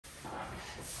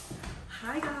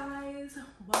Hi guys,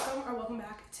 welcome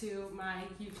back to my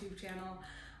YouTube channel.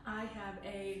 I have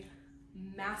a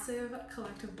massive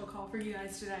collective book haul for you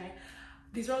guys today.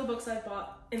 These are all the books I've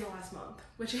bought in the last month,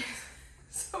 which is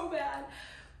so bad.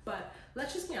 But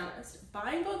let's just be honest,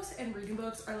 buying books and reading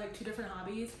books are like two different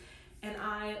hobbies, and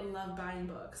I love buying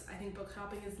books. I think book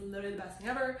shopping is literally the best thing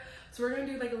ever. So we're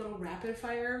gonna do like a little rapid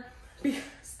fire because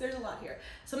there's a lot here.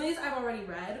 Some of these I've already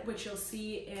read, which you'll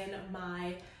see in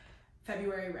my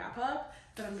February wrap up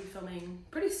that I'm gonna be filming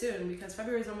pretty soon because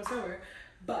February is almost over.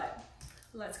 But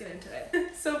let's get into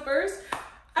it. So first,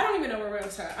 I don't even know where we're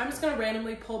gonna start. I'm just gonna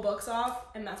randomly pull books off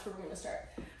and that's where we're gonna start.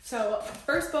 So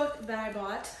first book that I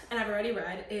bought and I've already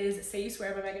read is Say You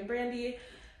Swear by Megan Brandy.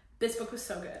 This book was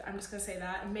so good. I'm just gonna say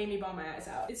that. It made me bawl my eyes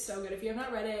out. It's so good. If you have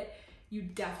not read it, you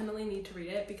definitely need to read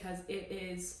it because it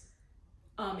is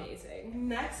amazing.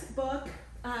 Next book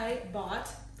I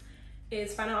bought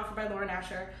is Final Offer by Lauren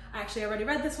Asher. I actually already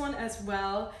read this one as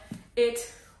well. It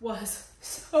was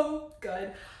so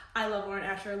good. I love Lauren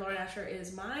Asher. Lauren Asher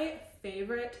is my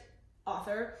favorite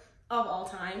author of all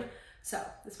time. So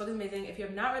this book is amazing. If you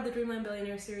have not read the Dreamland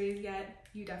Billionaire series yet,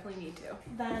 you definitely need to.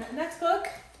 Then next book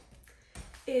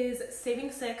is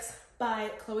Saving Six by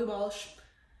Chloe Walsh.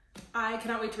 I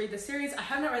cannot wait to read this series. I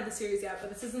have not read the series yet, but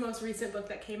this is the most recent book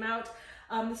that came out.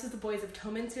 This is the Boys of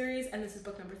Toman series, and this is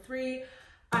book number 3.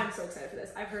 I'm so excited for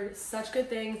this. I've heard such good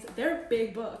things. They're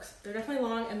big books. They're definitely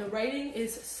long, and the writing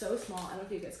is so small. I don't know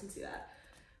if you guys can see that.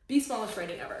 The smallest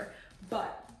writing ever,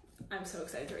 but I'm so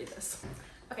excited to read this.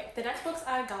 Okay, the next books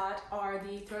I got are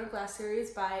the Throne of Glass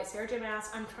series by Sarah J. Maas.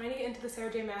 I'm trying to get into the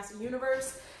Sarah J. Maas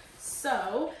universe,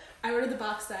 so I ordered the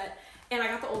box set, and I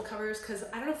got the old covers because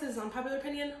I don't know if this is unpopular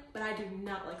opinion, but I do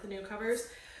not like the new covers.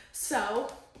 So,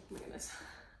 oh my goodness.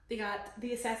 They got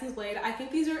the Assassin's Blade. I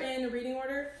think these are in reading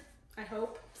order. I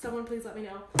hope. Someone please let me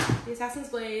know. The Assassin's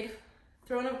Blade,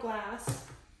 Throne of Glass,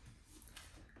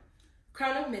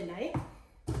 Crown of Midnight,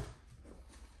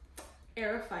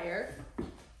 Heir of Fire, oh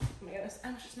my goodness, I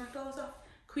almost just knocked all those off,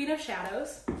 Queen of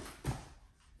Shadows,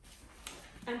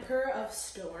 Emperor of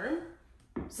Storms,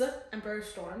 Emperor of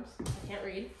Storms, I can't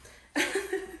read,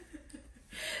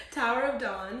 Tower of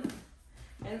Dawn,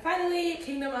 and finally,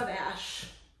 Kingdom of Ash,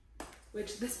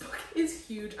 which this book is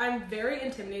huge. I'm very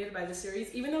intimidated by the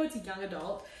series, even though it's young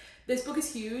adult. This book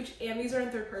is huge, and these are in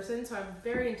third person, so I'm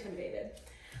very intimidated.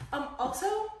 Also,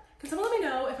 can someone let me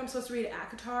know if I'm supposed to read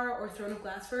ACOTAR or Throne of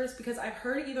Glass first? Because I've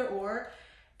heard either or,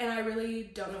 and I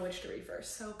really don't know which to read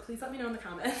first, so please let me know in the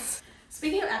comments.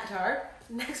 Speaking of ACOTAR,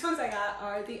 next ones I got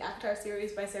are the ACOTAR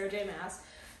series by Sarah J. Maas.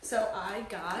 So I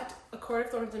got A Court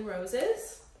of Thorns and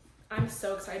Roses. I'm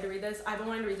so excited to read this. I've been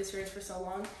wanting to read this series for so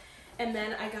long. And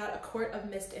then I got A Court of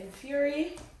Mist and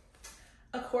Fury,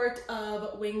 A Court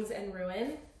of Wings and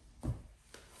Ruin,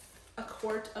 A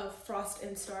Court of Frost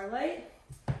and Starlight,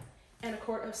 and A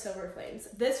Court of Silver Flames.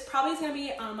 This probably is going to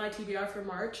be on my TBR for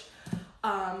March.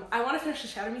 I want to finish the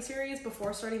Shadow Me series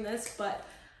before starting this, but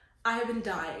I have been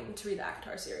dying to read the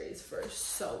ACOTAR series for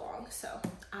so long, so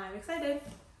I'm excited.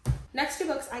 Next two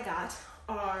books I got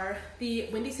are the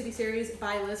Windy City series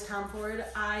by Liz Tomford.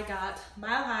 I got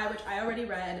Mile High, which I already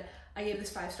read. I gave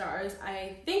this 5 stars.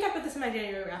 I think I put this in my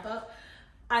January wrap up.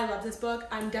 I love this book.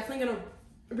 I'm definitely gonna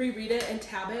reread it and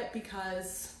tab it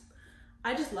because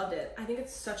I just loved it. I think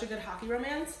it's such a good hockey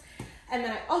romance. And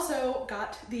then I also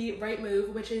got The Right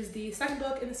Move, which is the second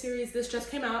book in the series. This just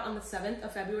came out on the 7th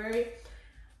of February.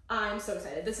 I'm so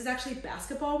excited. This is actually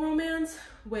basketball romance,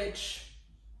 which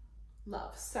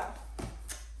love. So,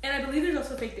 and I believe there's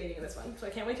also fake dating in this one. So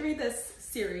I can't wait to read this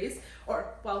series, or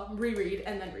well, reread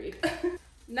and then read.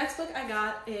 Next book I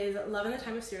got is Love in the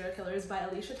Time of Serial Killers by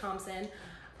Alicia Thompson.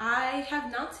 I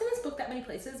have not seen this book that many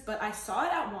places, but I saw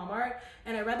it at Walmart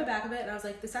and I read the back of it and I was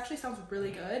like, this actually sounds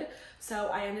really good. So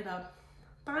I ended up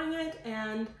buying it,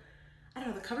 and I don't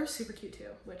know, the cover's super cute too,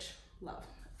 which love.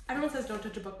 Everyone says don't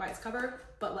judge a book by its cover,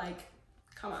 but like,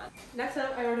 come on. Next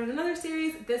up, I ordered another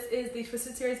series. This is the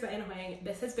Twisted series by Anna Huang.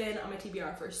 This has been on my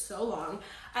TBR for so long.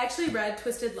 I actually read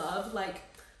Twisted Love like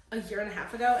a year and a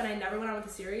half ago, and I never went on with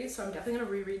the series, so I'm definitely gonna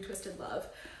reread Twisted Love.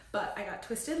 But I got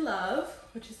Twisted Love,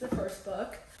 which is the first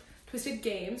book, Twisted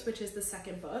Games, which is the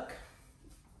second book,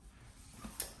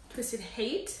 Twisted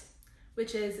Hate,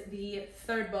 which is the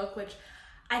third book, which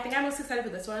I think I'm most excited for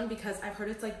this one because I've heard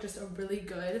it's like just a really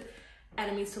good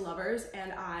enemies to lovers,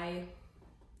 and I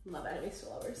love enemies to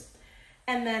lovers.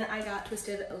 And then I got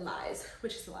Twisted Lies,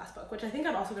 which is the last book, which I think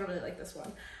I'm also gonna really like this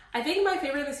one. I think my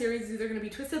favorite in the series is either gonna be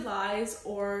Twisted Lies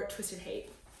or Twisted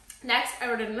Hate. Next, I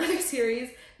ordered another series.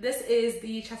 This is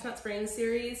the Chestnut Springs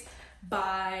series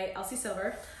by Elsie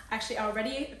Silver. Actually, I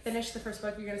already finished the first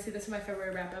book. You're gonna see this in my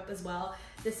February wrap up as well.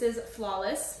 This is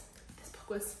Flawless. This book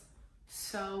was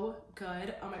so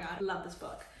good. Oh my god, I love this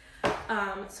book.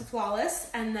 So Flawless,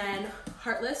 and then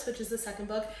Heartless, which is the second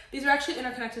book. These are actually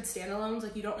interconnected standalones.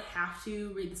 Like, you don't have to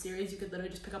read the series. You could literally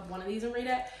just pick up one of these and read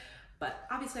it. But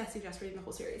obviously I suggest reading the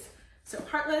whole series. So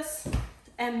Heartless,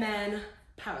 and then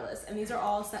Powerless. And these are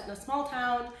all set in a small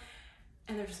town,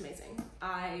 and they're just amazing.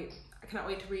 I cannot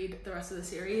wait to read the rest of the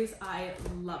series. I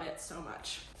love it so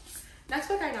much. Next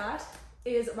book I got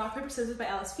is Rock, Paper, Scissors by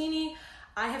Alice Feeney.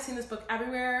 I have seen this book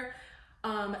everywhere.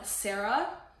 Sarah,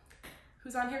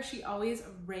 who's on here, she always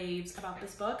raves about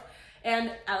this book,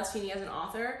 and Alice Feeney as an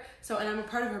author. So, and I'm a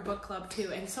part of her book club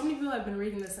too, and so many people have been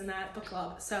reading this in that book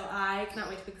club, so I cannot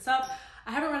wait to pick this up.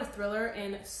 I haven't read a thriller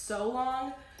in so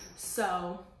long,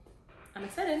 so I'm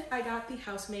excited. I got The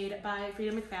Housemaid by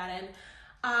Freida McFadden.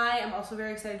 I am also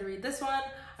very excited to read this one.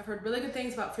 I've heard really good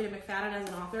things about Freida McFadden as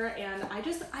an author, and I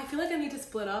feel like I need to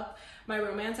split up my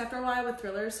romance after a while with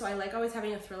thrillers, so I like always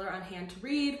having a thriller on hand to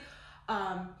read,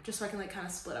 just so I can like kind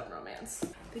of split up romance.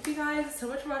 Thank you guys so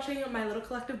much for watching my little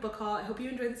collective book haul. I hope you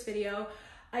enjoyed this video.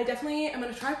 I definitely am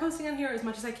going to try posting on here as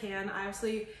much as I can.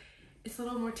 Obviously, it's a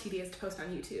little more tedious to post on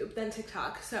YouTube than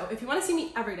TikTok, so if you want to see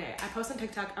me every day, I post on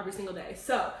TikTok every single day.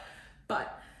 So,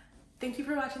 but thank you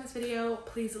for watching this video.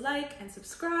 Please like and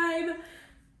subscribe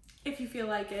if you feel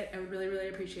like it. I would really, really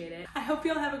appreciate it. I hope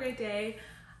you all have a great day.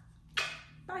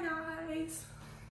 Bye, guys.